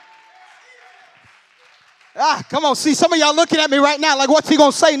Come on. See, some of y'all looking at me right now like, what's he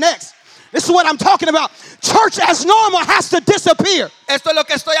going to say next? This is what I'm talking about. Church as normal has to disappear. Esto es lo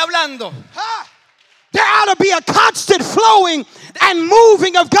que estoy hablando. There ought to be a constant flowing and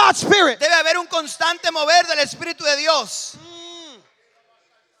moving of God's Spirit. Debe haber un constante mover del Espíritu de Dios.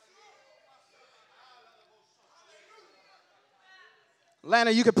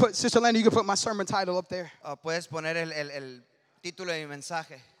 Sister Lana, you can put my sermon title up there. Puedes poner el título de mi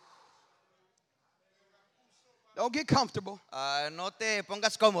mensaje. Don't get comfortable. No te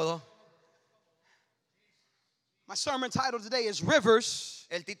pongas cómodo. My sermon title today is Rivers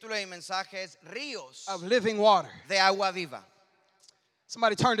El título de mi mensaje es Ríos of Living Water. de Agua Viva.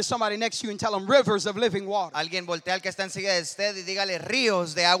 Somebody turn to somebody next to you and tell them rivers of living water. Alguien voltea al que está enseguida de usted y dígale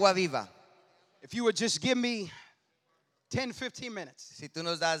ríos de agua viva. If you would just give me 10, 15 minutes. Si tú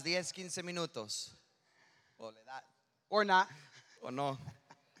nos das 10, 15 minutos. O le da. Or not. O no.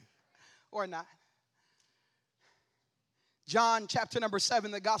 Or not. John chapter number 7,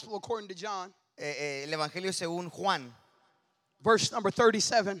 the gospel according to John. El evangelio según Juan. Verse number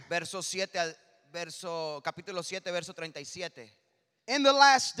 37. Capítulo 7, verso 37. In the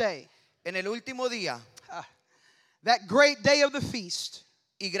last day. En el último día. That great day of the feast.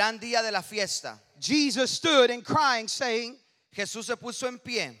 Y gran día de la fiesta. Jesus stood and crying, saying, Jesús se puso en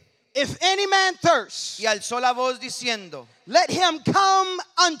pie. If any man thirst, Y alzó la voz diciendo, let him come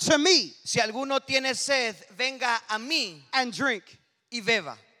unto me. Si alguno tiene sed, venga a mí and drink. y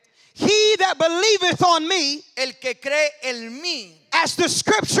beba. He that believeth on me, El que cree en mí, as the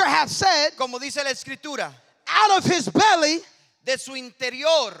scripture hath said, como dice la escritura, out of his belly de su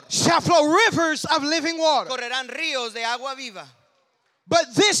interior shall flow rivers of living water. correrán ríos de agua viva.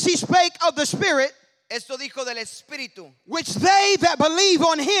 But this he spake of the Spirit, Esto dijo del Espíritu, which they that believe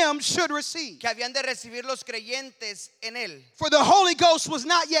on him should receive. que habían de recibir los creyentes en él, For the Holy Ghost was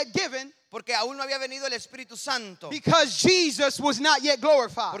not yet given, porque aún no había venido el Espíritu Santo, because Jesus was not yet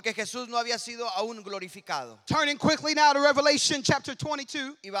glorified. porque Jesús no había sido aún glorificado. Turning quickly now to Revelation chapter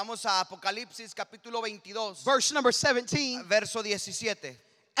 22, Y vamos a Apocalipsis capítulo 22, verse number 17. verso 17.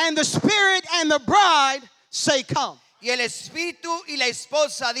 And the Spirit and the bride say, come. Y el Espíritu y la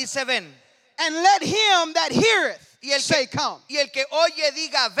esposa dice ven. And let him that heareth Y el say, que, come. y el que oye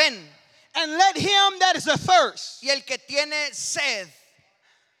diga ven. And let him that is athirst. Y el que tiene sed.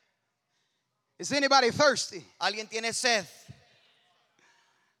 Is anybody thirsty? ¿Alguien tiene sed?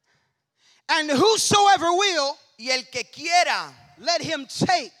 And whosoever will, Y el que quiera, let him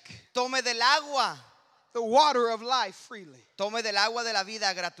take tome del agua. the water of life freely. Tome del agua de la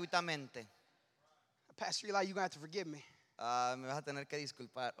vida gratuitamente. Pastor Eli, you're going to have to forgive me. Me vas a tener que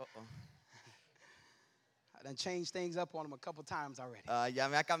disculpar. I done changed things up on him a couple times already. Ya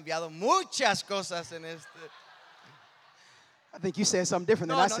me ha cambiado muchas cosas en este. I think you said something different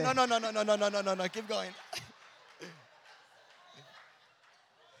than I said. No. Keep going.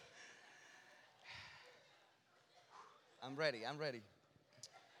 I'm ready.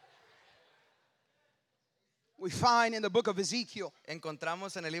 We find in the book of Ezekiel,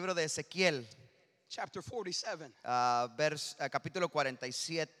 Encontramos en el libro de Ezequiel, chapter 47, capítulo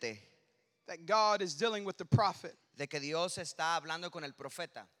 47, that God is dealing with the prophet. de que Dios está hablando con el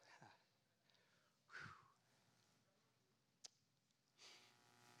profeta.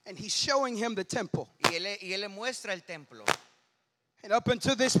 And he's showing him the temple. Y él le muestra el templo. And up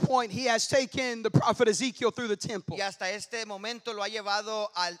until this point, he has taken the prophet Ezekiel through the temple, Y hasta este momento lo ha llevado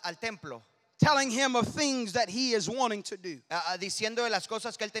al templo, telling him of things that he is wanting to do. diciendo de las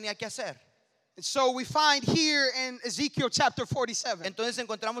cosas que él tenía que hacer. And so we find here in Ezekiel chapter 47 Entonces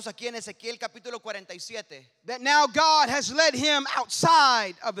encontramos aquí en Ezequiel capítulo 47 that now God has led him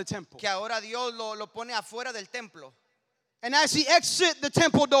outside of the temple. que ahora Dios lo pone afuera del templo. And as he exits the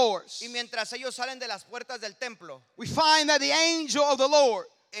temple doors, Y mientras ellos salen de las puertas del templo, we find that the angel of the Lord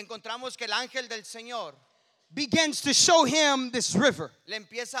encontramos que el ángel del Señor begins to show him this river le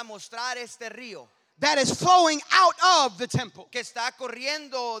empieza a mostrar este río that is flowing out of the temple. que está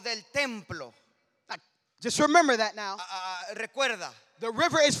corriendo del templo. Now, just remember that now. Recuerda, The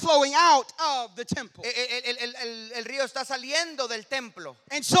river is flowing out of the temple. el río está saliendo del templo.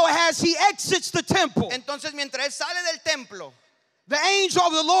 And so as he exits the temple, Entonces mientras él sale del templo, the angel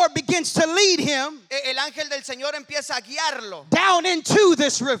of the Lord begins to lead him el ángel del Señor empieza a guiarlo down into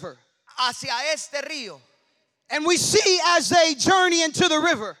this river. hacia este río. And we see as they journey into the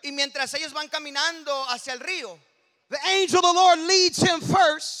river, Y mientras ellos van caminando hacia el río, the angel of the Lord leads him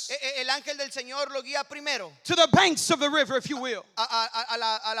first el ángel del Señor lo guía primero to the banks of the river, if you will,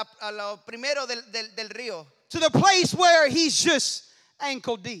 a lo primero del río, to the place where he's just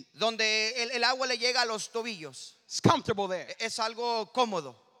ankle deep. donde el agua le llega a los tobillos. It's comfortable there. Es algo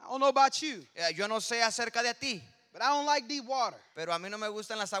cómodo. don't know about you, Yo no sé acerca de ti, but I don't like deep water pero a mí no me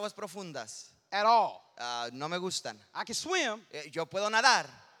gustan las aguas profundas. at all. No me gustan. I can swim. Yo puedo nadar,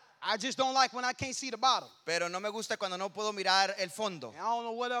 I just don't like when I can't see the bottom. pero no me gusta cuando no puedo mirar el fondo. And I don't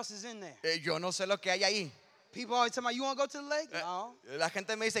know what else is in there. Yo no sé lo que hay ahí. People always tell me, you want to go to the lake? No. La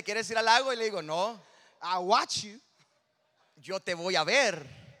gente me dice, ¿quieres ir al lago? Y le digo, no, I watch you. yo te voy a ver.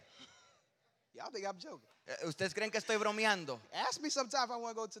 Y'all think I'm joking. ¿Ustedes creen que estoy bromeando? Ask me sometime if I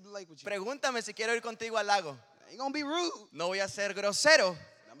want to go to the lake with you. Pregúntame si quiero ir contigo al lago. I ain't going to be rude. No voy a ser grosero,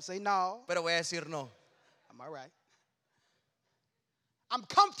 I'm going to say no. pero voy a decir no. I'm all right. I'm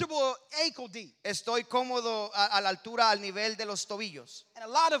comfortable ankle deep. Estoy cómodo a la altura, al nivel de los tobillos. And a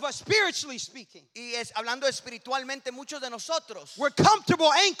lot of us, spiritually speaking, Y hablando espiritualmente, muchos de nosotros we're comfortable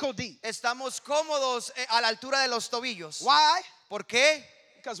ankle deep. estamos cómodos a la altura de los tobillos. Why? ¿Por qué?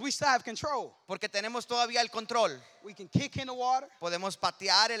 Because we still have control. Porque tenemos todavía el control. We can kick in the water. Podemos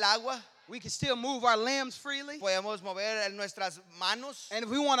patear el agua, We can still move our limbs freely. podemos mover nuestras manos. And if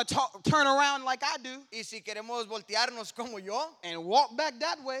we want to turn around like I do Y si queremos voltearnos como yo and walk back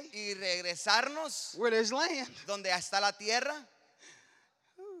that way y regresarnos where there's land, donde está la tierra,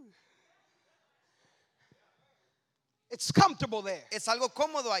 it's comfortable there. es algo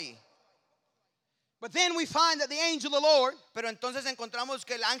cómodo ahí. But then we find that the angel of the Lord Pero entonces encontramos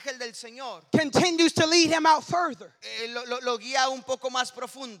que el ángel del Señor continues to lead him out further. lo guía un poco más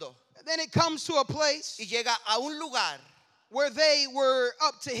profundo And then it comes to a place y llega a un lugar where they were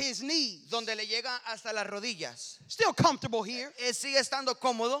up to his knees. donde le llega hasta las rodillas. Still comfortable here. Sigue estando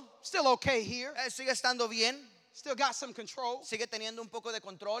cómodo, Still okay here. sigue estando bien, Still got some control. sigue teniendo un poco de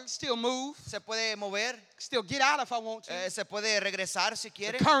control, Still move. se puede mover, Still get out if I want to. se puede regresar si The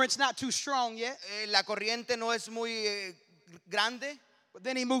quiere. current's not too strong yet. La corriente no es muy grande, But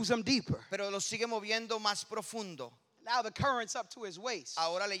then he moves them deeper. pero lo sigue moviendo más profundo. Now the current's up to his waist.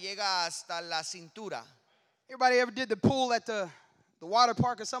 Ahora le llega hasta la cintura. Everybody ever did the pool at the water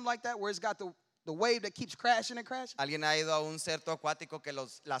park or something like that where it's got the wave that keeps crashing and crashing? ¿Alguien ha ido a un certo acuático que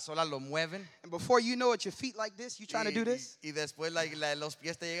las olas lo mueven? And before you know it, your feet like this, you trying to do this? Y después los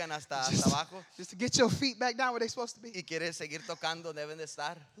pies te llegan hasta abajo Just to get your feet back down where they're supposed to be. y quieres seguir tocando, deben de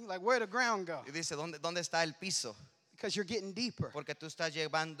estar. You're like, where'd the ground go? Y dice, ¿dónde está el piso? Because you're getting deeper. Porque tú estás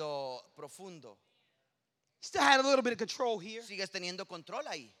llevando profundo. Still had a little bit of control here, Sigues teniendo control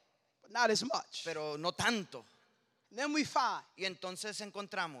ahí, but not as much. pero no tanto. And then we find Y entonces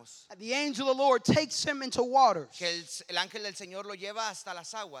encontramos that the angel of the Lord takes him into waters que el ángel del Señor lo lleva hasta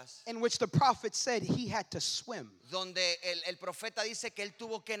las aguas, in which the prophet said he had to swim. donde el profeta dice que él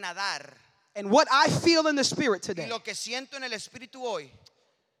tuvo que nadar. And what I feel in the spirit Y today lo que siento en el espíritu hoy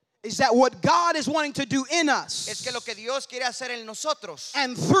is that what God is wanting to do in us es que lo que Dios quiere hacer en nosotros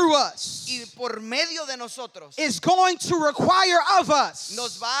and through us y por medio de nosotros is going to require of us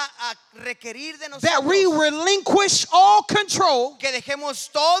nos va a requerir de that we nosotros relinquish all control que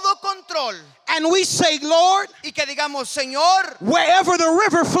dejemos todo control and we say, Lord, y que digamos, Señor, wherever the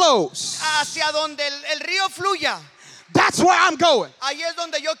river flows, hacia donde el río fluya, that's where I'm going. ahí es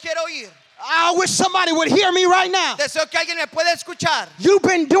donde yo quiero ir. I wish somebody would hear me right now. Deseo que alguien me pueda escuchar. You've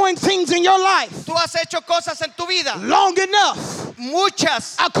been doing things in your life Tú has hecho cosas en tu vida, long enough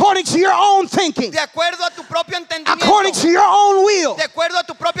muchas, according to your own thinking, de acuerdo a tu propio entendimiento, according to your own will, de acuerdo a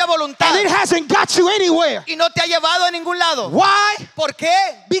tu propia voluntad, and it hasn't got you anywhere. y no te ha llevado a ningún lado. Why? ¿Por qué?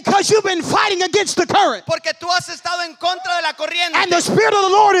 Because you've been fighting against the current. Porque tú has estado en contra de la corriente. And the Spirit of the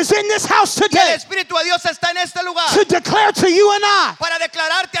Lord is in this house Y el today Espíritu de Dios está en este lugar to declare to you and I para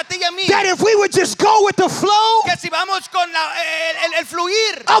declararte a ti y a mí that if we would just go with the flow que si vamos con el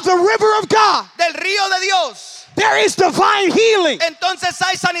fluir of the river of God, del río de Dios, there is divine healing. entonces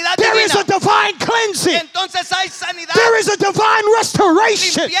hay sanidad There is a divina. divine cleansing. Entonces hay sanidad, There is a divine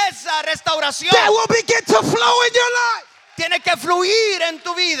restoration limpieza, restauración. that will begin to flow in your life. Tiene que fluir en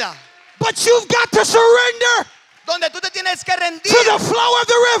tu vida, But you've got to surrender donde tú te tienes que rendir to the flow of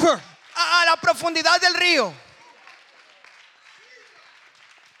the river. a la profundidad del río.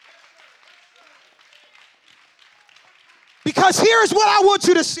 Because here's what I want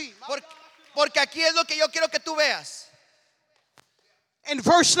you to see. Porque aquí es lo que yo quiero que tú veas. In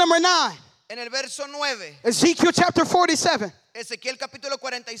verse number 9, En el verso 9, Ezekiel chapter 47. Ezequiel capítulo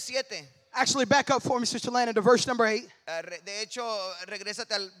 47. Actually, back up for me, Sister Landon, to verse number 8. De hecho,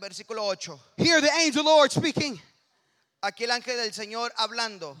 regrésate al versículo 8. Here the angel Lord speaking. Aquí el ángel del Señor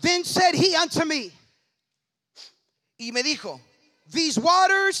hablando. Then said he unto me, Y me dijo, these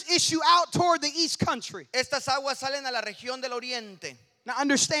waters issue out toward the east country. estas aguas salen a la región del oriente. Now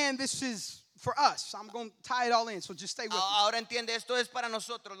understand, this is for us. I'm going to tie it all in, so just stay with me. Ahora entiende, esto es para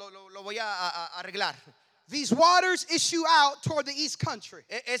nosotros. Lo voy a arreglar. These waters issue out toward the east country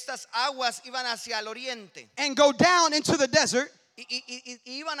Estas aguas iban hacia el oriente and go down into the desert y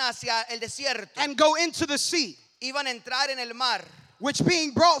iban hacia el desierto. and go into the sea, Iban a entrar en el mar. which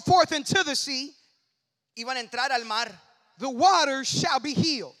being brought forth into the sea, Iban a entrar al mar the waters shall be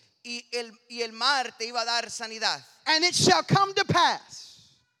healed. y el mar te iba a dar sanidad. And it shall come to pass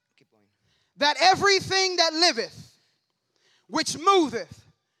that everything that liveth, which moveth,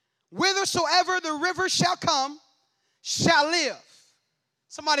 whithersoever the river shall come, shall live.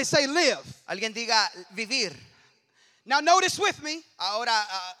 Somebody say live. Alguien diga vivir. Now notice with me, Ahora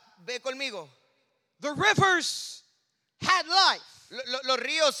ve conmigo. the rivers had life. Los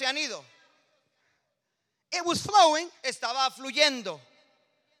ríos se han ido. It was flowing, Estaba fluyendo.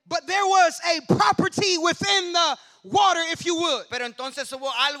 but there was a property within the water, if you would, Pero entonces hubo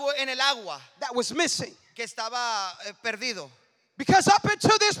algo en el agua that was missing. que estaba perdido. Because up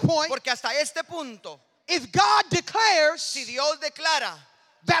until this point, Porque hasta este punto, if God declares si Dios declara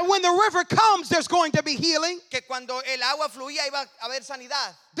that when the river comes, there's going to be healing, que cuando el agua fluía iba a haber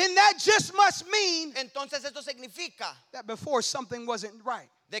sanidad, then that just must mean entonces esto significa that before something wasn't right.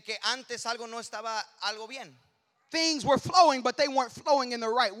 de que antes algo no estaba algo bien. Things were flowing, but they weren't flowing in the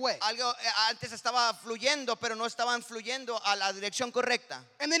right way. Algo antes estaba fluyendo, pero no estaban fluyendo a la dirección correcta.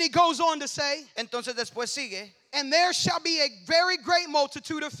 And then he goes on to say, Entonces después sigue, and there shall be a very great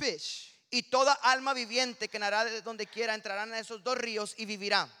multitude of fish. y toda alma viviente que nadará de donde quiera entrarán en esos dos ríos y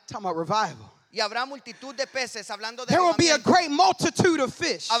vivirá. Talking about revival. Y habrá multitud de peces, hablando de There will be a avivamiento. great multitude of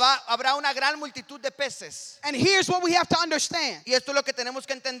fish. Habrá una gran multitud de peces. And here's what we have to understand. Y esto es lo que tenemos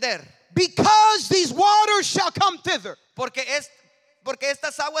que entender. Because these waters shall come thither, Porque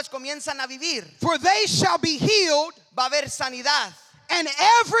estas aguas comienzan a vivir. for they shall be healed, Va a haber sanidad and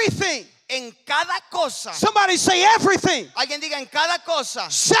everything, en cada cosa. somebody say everything, Alguien diga en cada cosa.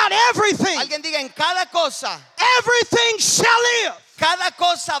 shout everything, Alguien diga en cada cosa. everything shall live. Cada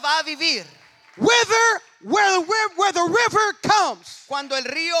cosa va a vivir. Where the river comes, Cuando el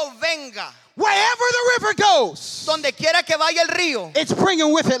río venga, wherever the river goes, donde quiera que vaya el río, it's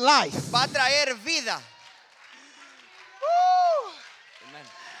bringing with it life. va a traer vida.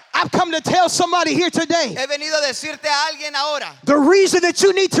 I've come to tell somebody here today, He venido a decirte a alguien ahora, the reason that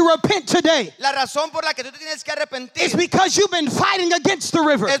you need to repent today la razón por la que tú te tienes que is arrepentir because you've been fighting against the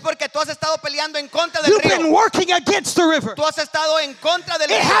river. es porque tú has estado peleando en contra del You've been río. working against the river. Tú has estado en contra del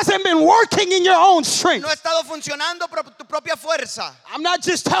It río. hasn't been working in your own strength. No ha estado funcionando por tu propia fuerza. I'm not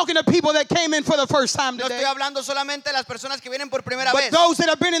just talking to people that came in for the first time No today, estoy hablando solamente de las personas que vienen por primera but vez, those that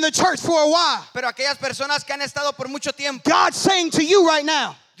have been in the church for a while. pero aquellas personas que han estado por mucho tiempo. God's saying to you right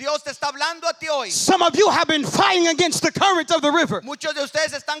now, Dios te está hablando a ti hoy. some of you have been fighting against the current of the river. Muchos de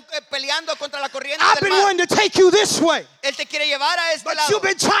ustedes están peleando contra la corriente I've del been mar. wanting to take you this way, Él te quiere llevar a este but lado. you've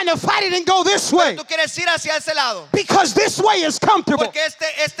been trying to fight it and go this way Tú quieres ir hacia ese lado. because this way is comfortable. Porque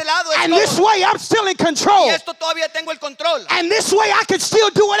este lado es And this cómodo. way I'm still in control. Y esto todavía tengo el control. And this way I can still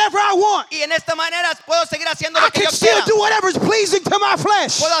do whatever I want. Y en esta manera puedo seguir haciendo I lo que can yo still quiera. do whatever's pleasing to my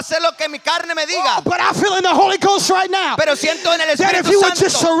flesh. Puedo hacer lo que mi carne me diga. But I feel in the Holy Ghost right now Pero siento en el that if Espíritu you would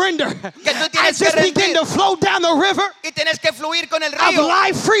just Santo surrender que tú and tienes que just begin rendir to flow down the river y tienes que fluir con el of río,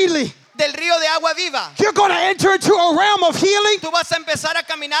 life freely, del río de agua viva. you're going to enter into a realm of healing. Tú vas a empezar a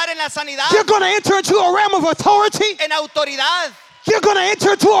caminar en la sanidad, You're going to enter into a realm of authority. en autoridad. You're going to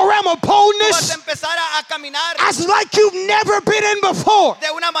enter into a realm of Tú vas boldness a empezar a caminar as like you've never been in before.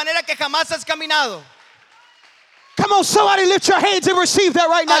 de una manera que jamás has caminado. Come on, somebody lift your hands and receive that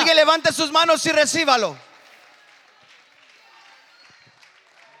right now. Alguien levante sus manos y recíbalo.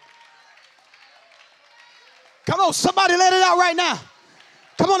 Come on, somebody let it out right now.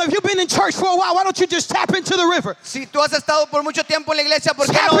 Come on, if you've been in church for a while, why don't you just tap into the river? Si tú has estado por mucho tiempo en la iglesia,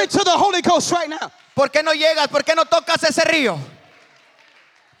 Tap into the Holy Ghost right now. ¿por qué no llegas? ¿Por qué no tocas ese río?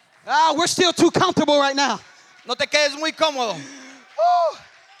 We're still too comfortable right now. No te quedes muy cómodo.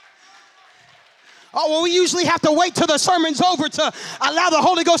 Oh, well, we usually have to wait till the sermon's over to allow the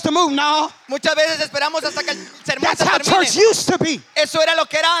Holy Ghost to move. No, Muchas veces esperamos hasta que el sermón that's se how church termine. used to be. Eso era lo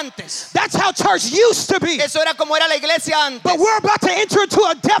que era antes. That's how church used to be. Eso era como era la iglesia antes. But we're about to enter into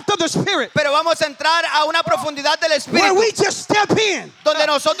a depth of the Spirit Pero vamos a entrar a una profundidad del where Espíritu, we just step in donde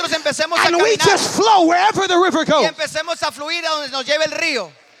nosotros empecemos a and we caminar just flow wherever the river y goes. empecemos a fluir a donde nos lleve el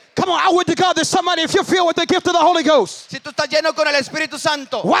río. Come on, I would to God that somebody, if you're filled with the gift of the Holy Ghost, Si tú estás lleno con el Espíritu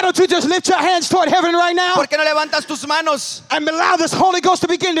Santo, why don't you just lift your hands toward heaven right now ¿por qué no levantas tus manos and allow this Holy Ghost to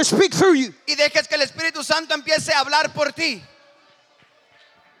begin to speak through you? y dejes que el Espíritu Santo empiece a hablar por ti?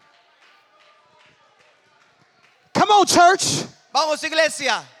 Come on, church. Vamos,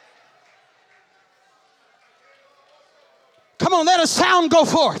 iglesia. Come on, let a sound go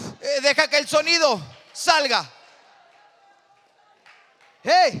forth. Deja que el sonido salga.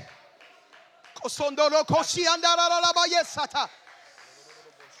 Hey. Kosondoro koshi andara la bayesata.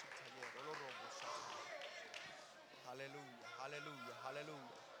 Aleluya, aleluya,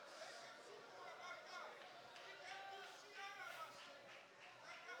 aleluya.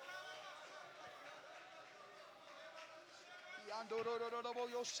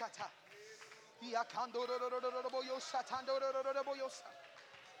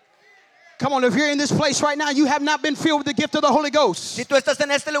 Come on, if you're in this place right now, you have not been filled with the gift of the Holy Ghost. Si tú estás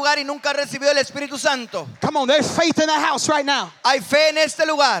en este lugar y nunca has recibido el Espíritu Santo, Come on, there's faith in the house right now. hay fe en este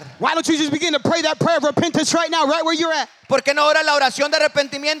lugar. Why don't you just begin to pray that prayer of repentance right now, right where you're at? ¿Por qué no oras la oración de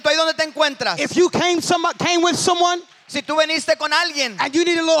arrepentimiento ahí donde te encuentras? If you came with someone Si tú veniste con alguien and you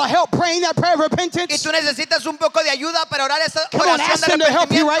need a little help praying that prayer of y repentance, tú necesitas un poco de ayuda para orar esa come on, oración ask de them to help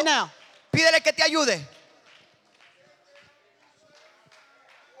you right arrepentimiento, now. pídele que te ayude.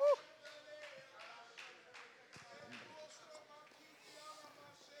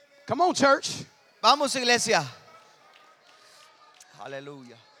 Come on, church. Vamos, iglesia.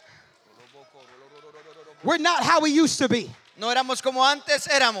 Aleluya. We're not how we used to be. No éramos como antes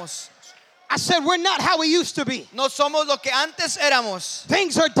éramos. I said we're not how we used to be. No somos lo que antes éramos.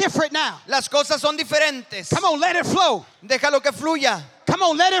 Things are different now. Las cosas son diferentes. Come on, let it flow. Déjalo que fluya. Come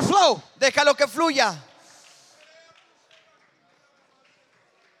on, let it flow. Déjalo que fluya.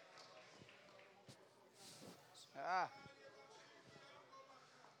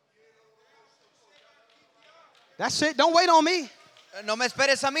 That's it. Don't wait on me. No me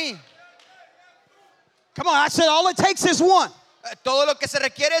esperes a mí. Come on, I said all it takes is one. Todo lo que se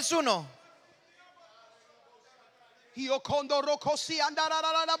requiere es uno.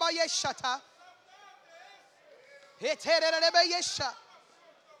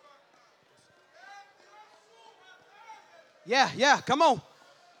 Yeah, come on.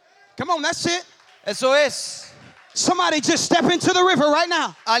 Come on, that's it. Eso es. Somebody just step into the river right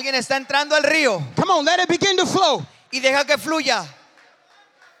now. Alguien está entrando al río Come on, let it begin to flow. y deja que fluya.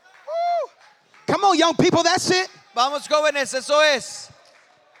 Woo. Come on, young people, that's it. Vamos, jóvenes, eso es.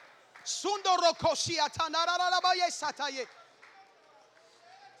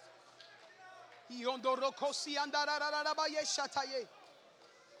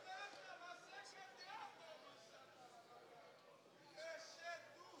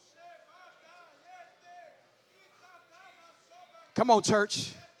 Come on,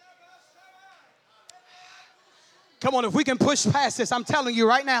 church. Come on, if we can push past this, I'm telling you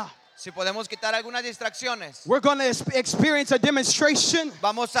right now, Si podemos quitar algunas distracciones, we're going to experience a demonstration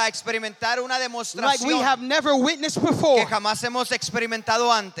vamos a experimentar una like we demostración have never witnessed before. que jamás hemos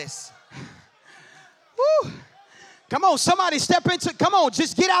experimentado antes. Woo. Come on, somebody step into, come on,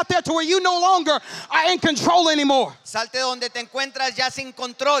 just get out there to where you no longer are in control anymore. Salte donde te encuentras ya sin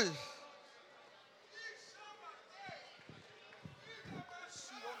control.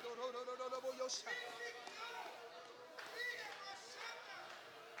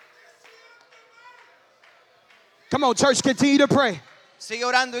 Come on, church, continue to pray. Sigue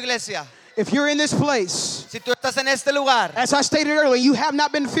orando, iglesia. If you're in this place, Si tú estás en este lugar as I stated earlier, you have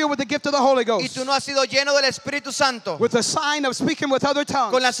not been filled with the gift of the Holy y Ghost, tú no has sido lleno del Espíritu Santo with the sign of speaking with other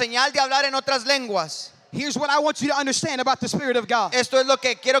tongues. con la señal de hablar en otras lenguas, Here's what I want you to understand about the Spirit of God. esto es lo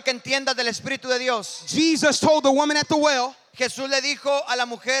que quiero que entiendas del Espíritu de Dios. Jesus told the woman at the well, Jesús le dijo a la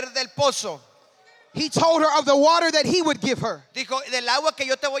mujer del pozo, he told her of the water that he would give her. dijo, del agua que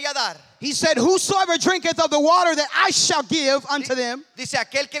yo te voy a dar. He said, whosoever drinketh of the water that I shall give unto them Dice,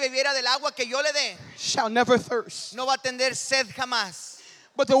 aquel que bebiera del agua que yo le dé, shall never thirst. no va a tener sed jamás.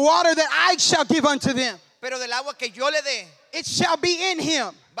 But the water that I shall give unto them, Pero del agua que yo le dé, it shall be in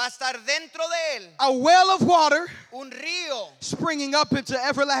him va a estar dentro de él a well of water un río, springing up into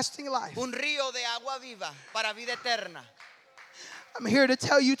everlasting life. un río de agua viva para vida eterna. I'm here to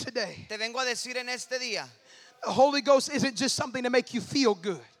tell you today, Te vengo a decir en este día, the Holy Ghost isn't just something to make you feel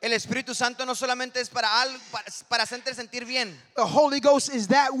good. el Espíritu Santo no solamente es para hacerte sentir bien. The Holy Ghost is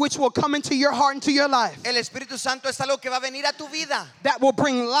that which will come into your heart, into your life, El Espíritu Santo es algo que va a venir a tu vida, that will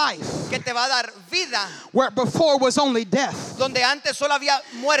bring life que te va a dar vida, where before was only death donde antes solo había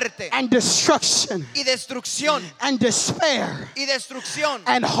muerte and destruction y destrucción and despair y destrucción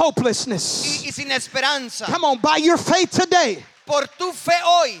and hopelessness. y sin esperanza. Come on, by your faith today Por tu fe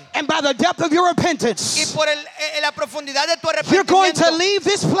hoy and by the depth of your y repentance, por la profundidad de tu you're going to arrepentimiento, leave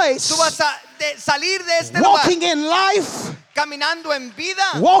this place tú vas a salir de este lugar walking in life, caminando en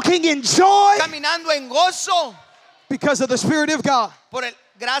vida, walking in joy caminando en gozo, because of the Spirit of God.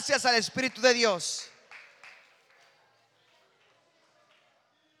 gracias al Espíritu de Dios.